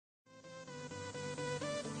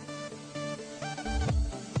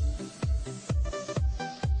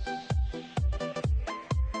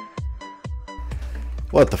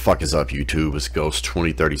What the fuck is up, YouTube? It's Ghost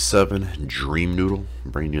 2037 Dream Noodle,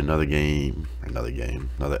 bringing you another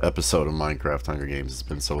episode of Minecraft Hunger Games. It's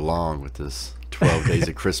been so long with this 12 Days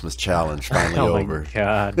of Christmas challenge finally over. Oh my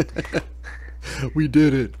god. We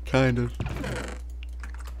did it, kind of.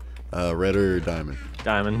 Red or diamond?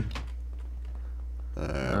 Diamond.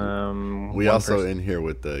 We also in here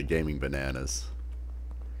with the gaming bananas.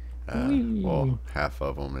 Well, half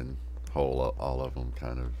of them and all of them,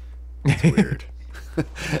 kind of. It's weird.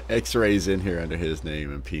 X-Ray's in here under his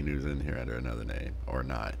name and P-New's in here under another name, or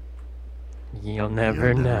not. You'll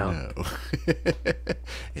never know.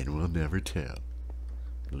 And we'll never tell.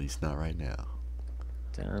 At least not right now.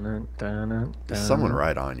 There's someone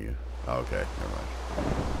right on you. Oh, okay, never mind.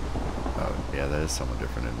 Oh, yeah, that is someone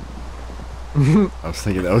different. I was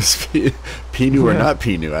thinking that was P-New or not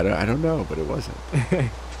P-New. I don't know, but it wasn't.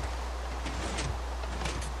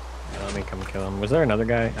 Let me come kill him. Was there another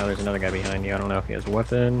guy? Oh, there's another guy behind you. I don't know if he has a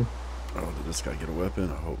weapon. Oh, did this guy get a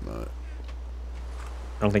weapon? I hope not.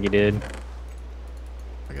 I don't think he did.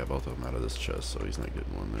 I got both of them out of this chest, so he's not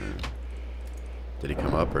getting one there. Did he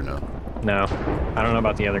come up or no? No. I don't know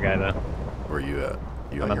about the other guy, though. Where are you at?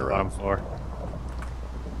 You I'm on at the your bottom floor.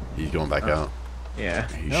 He's going back out? Yeah.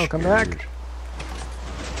 He's No, come scared. back.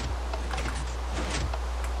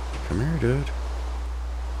 Come here, dude.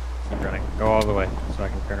 Keep running. Go all the way so I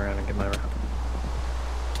can turn around and get my round.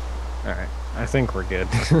 Alright. I think we're good.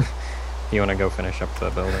 You want to go finish up the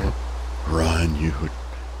building? Run, you.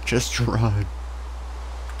 Just run.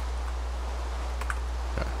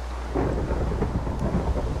 Okay.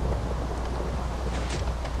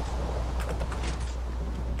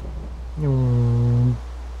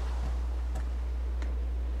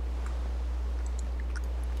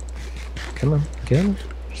 Come on, get him.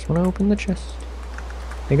 Just want to open the chest.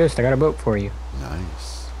 Hey Ghost, I got a boat for you.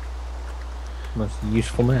 Nice. Most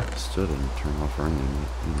useful map. Still didn't turn off rain.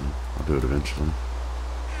 I'll do it eventually.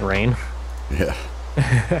 Rain? Yeah.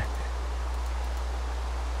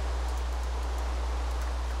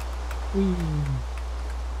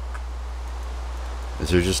 Is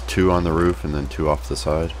there just two on the roof and then two off the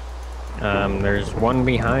side? There's one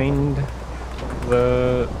behind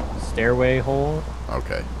the stairway hole.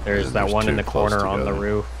 Okay. There's that one in the corner on the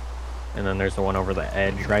roof. And then there's the one over the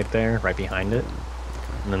edge right there, right behind it.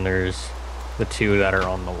 Okay. And then there's the two that are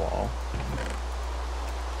on the wall.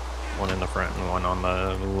 One in the front and one on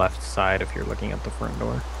the left side if you're looking at the front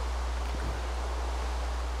door.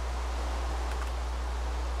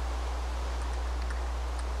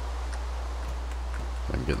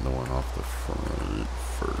 I'm getting the one off the front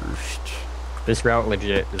first. This route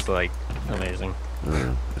legit is like amazing.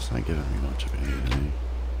 It's not giving me much of anything.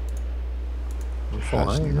 It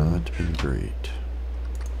has Fine. not been great.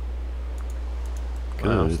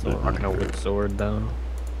 Wow, I'm Good, still but rocking not a wood great. sword though.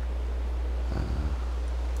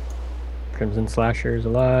 Crimson Slasher's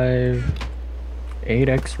alive. 8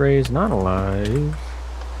 X-rays not alive.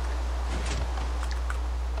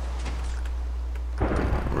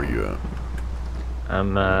 Where you at?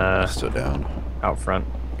 I'm Still down. out front.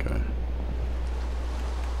 Okay.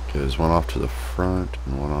 Okay, there's one off to the front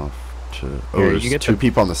and one off to... Oh, Here, there's you get two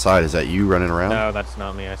people on the side. Is that you running around? No, that's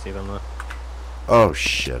not me. I see them though. Oh,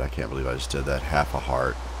 shit. I can't believe I just did that. Half a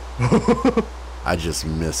heart. I just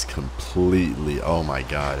missed completely. Oh, my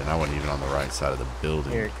God. And I wasn't even on the right side of the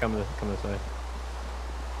building. Here, come this way.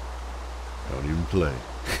 Don't even play.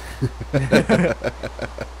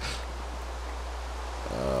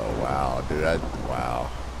 Oh, wow, dude.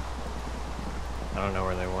 Wow. I don't know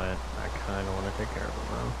where they went. I kind of want to take care of them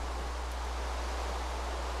though.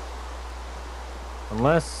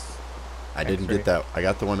 Unless... I didn't get that. I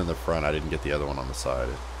got the one in the front. I didn't get the other one on the side.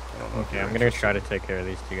 I don't know. Okay, I'm gonna try to take care of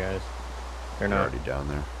these two guys. They're not already down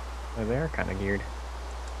there. Oh, they are kind of geared.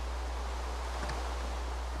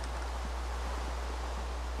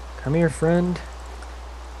 Come here, friend.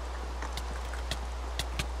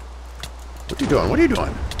 What are you doing? What are you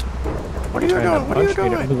doing? What are you doing? What are you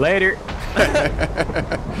doing? Later. I'm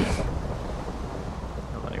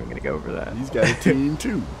not even gonna go over that. He's got a team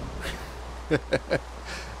too.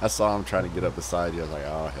 I saw him trying to get up beside you. I was like,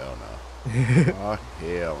 oh hell no. Oh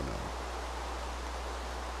hell no.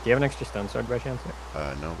 Do you have an extra stone sword by chance? No,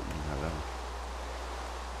 but you can have that one.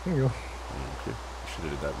 Here you go. Thank you. I should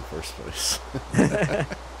have did that in the first place.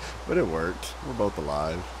 But it worked. We're both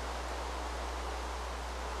alive.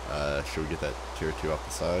 Should we get that tier 2 off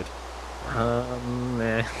the side?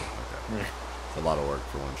 Eh. Okay. It's a lot of work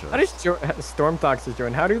for one chest. How does Stormfox is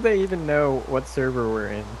join? How do they even know what server we're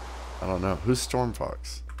in? I don't know. Who's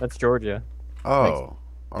Stormfox? That's Georgia. Oh,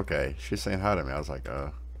 okay. She's saying hi to me. I was like,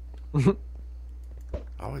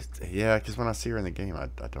 yeah, because when I see her in the game, I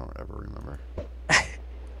don't ever remember.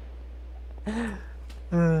 Dun,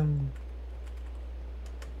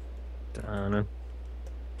 dun,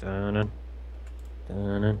 dun,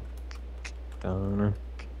 dun, dun.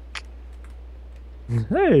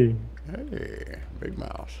 Hey, Hey, big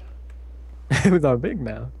mouse. with our big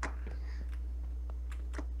mouth.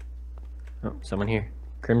 Oh, someone here.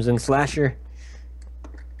 Crimson Slasher.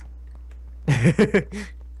 Hi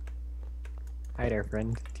there,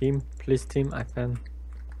 friend. Team, please team. I found.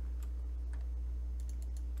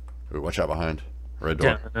 Ooh, watch out behind. Red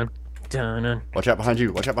door. Dun, dun. Watch out behind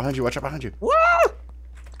you. Watch out behind you. Watch out behind you. Woo!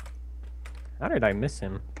 How did I miss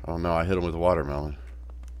him? Oh no, I hit him with a watermelon.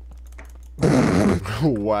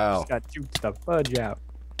 Wow. Just got juked the fudge out.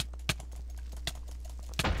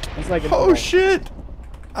 He's like an Oh shit!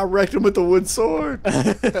 I wrecked him with the wood sword.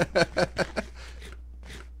 There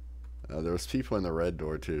was people in the red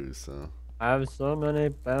door too, so. I have so many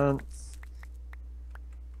pants.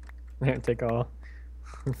 Take all.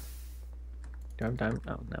 Do I have time?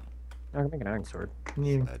 Oh no. I can make an iron sword.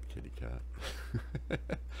 Yeah. Sad kitty cat.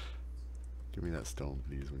 Give me that stone,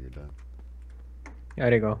 please, when you're done. Yeah,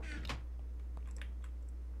 there you go.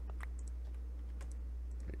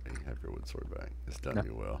 You have your wood sword back. It's done No.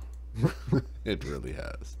 you well. It really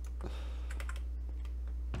has.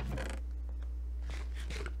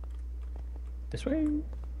 This way.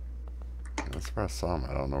 That's where I saw them.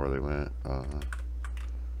 I don't know where they went.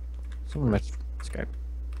 Someone must Skype.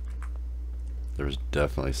 There was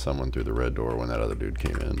definitely someone through the red door when that other dude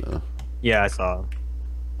came in, though. Yeah, I saw him.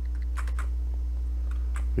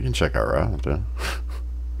 We can check our route, though.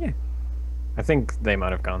 Yeah. I think they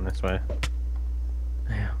might have gone this way.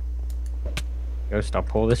 Yeah. Ghost, I'll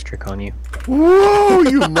pull this trick on you. Whoa,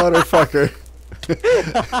 you motherfucker!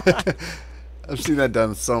 I've seen that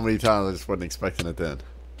done so many times, I just wasn't expecting it then.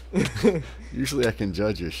 Usually I can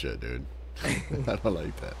judge your shit, dude. I don't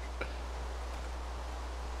like that.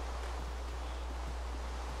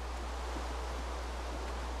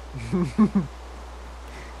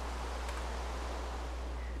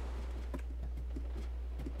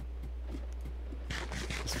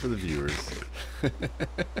 Just for the viewers.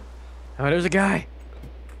 Oh, there's a guy.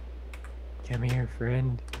 Come here,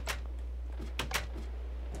 friend.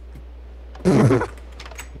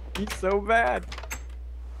 He's so bad.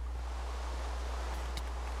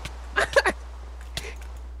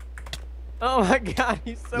 Oh my god,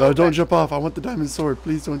 he's so No, don't bad. jump off. I want the diamond sword.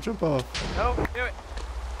 Please don't jump off. No, do it.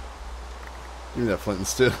 Give me that flint and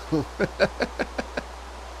steel. Let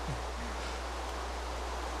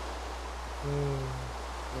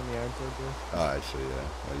me iron sword this. Oh, actually, yeah.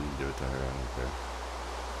 Oh, you can give it to her. I don't care.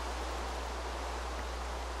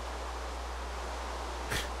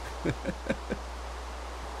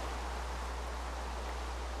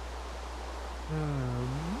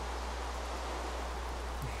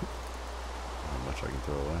 How much I can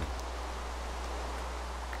throw away.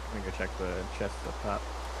 Let me go check the chest up top.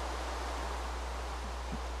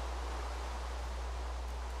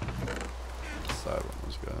 Side one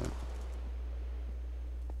was good.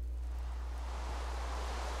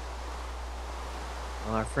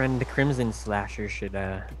 Well, our friend the Crimson Slasher should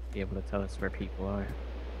be able to tell us where people are.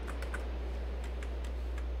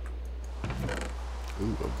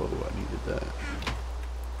 Ooh, a bow. I needed that.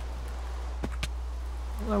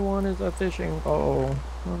 All I want is a fishing pole.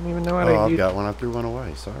 I don't even know how Oh, to I've use got one. I threw one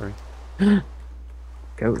away. Sorry.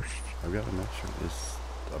 Ghost. I've got an extra.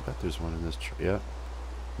 I bet there's one in this tree. Yeah.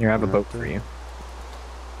 Here, I have a Right boat for there. you.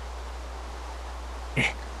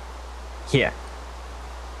 Yeah.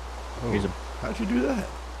 Oh, Here's a. how'd you do that?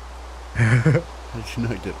 How'd you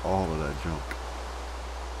not get all of that junk?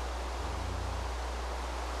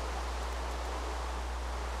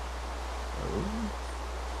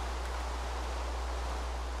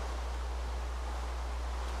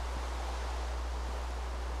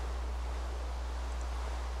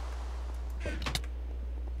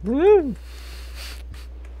 Woo!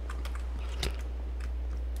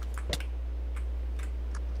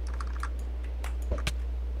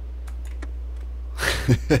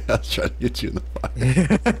 I was trying to get you in the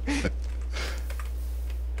fire.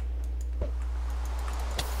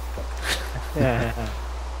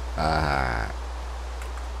 Ah.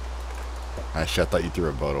 I thought you threw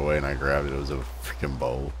a boat away and I grabbed it. It was a freaking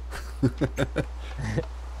bowl.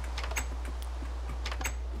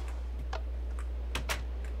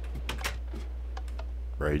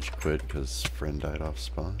 Rage quit because friend died off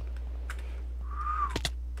spawn.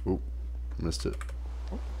 Oop, missed it.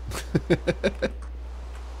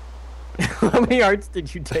 How many hearts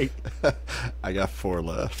did you take? I got 4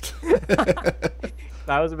 left.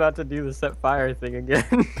 I was about to do the set fire thing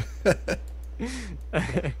again.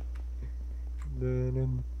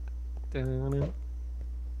 Dun-dun, dun-dun.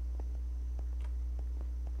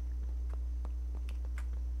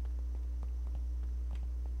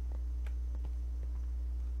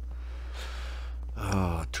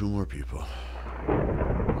 2 more people.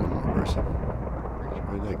 1 more person.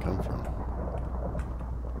 Where did that come from?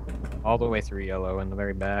 All the way through yellow in the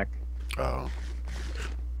very back. Oh.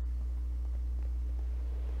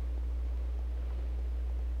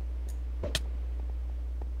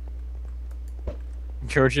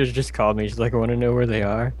 Georgia just called me. She's like, I want to know where they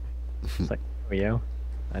are. It's like, oh, yeah.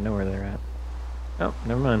 I know where they're at. Oh,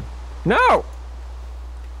 never mind. No!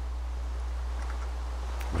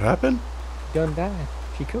 What happened? Done died.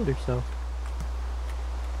 She killed herself.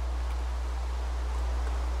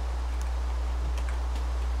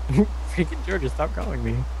 Freaking Georgia, stop calling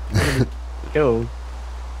me. I'm gonna be killed.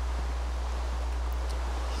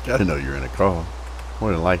 You gotta know you're in a call.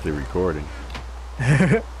 More than likely recording.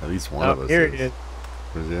 At least one of us here is. it is.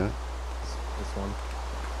 Where's he at? This one.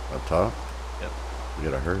 Up top? Yep. We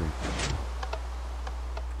gotta hurry.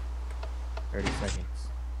 30 seconds.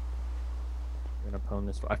 I'm gonna pwn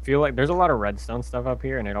this. I feel like there's a lot of redstone stuff up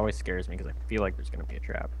here, and it always scares me because I feel like there's gonna be a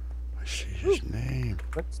trap. I see his name.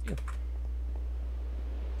 Let's do.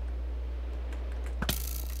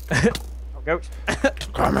 Oh, goat.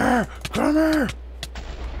 Come here! Come here!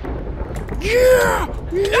 Yeah!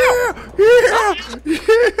 Yeah! Yeah!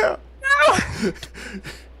 Yeah! No!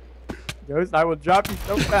 Ghost, I will drop you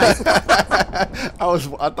so fast.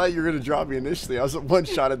 I thought you were gonna drop me initially. I was one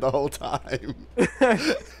shot it the whole time.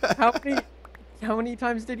 How many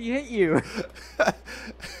times did he hit you?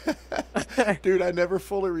 Dude, I never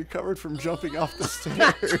fully recovered from jumping off the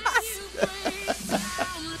stairs.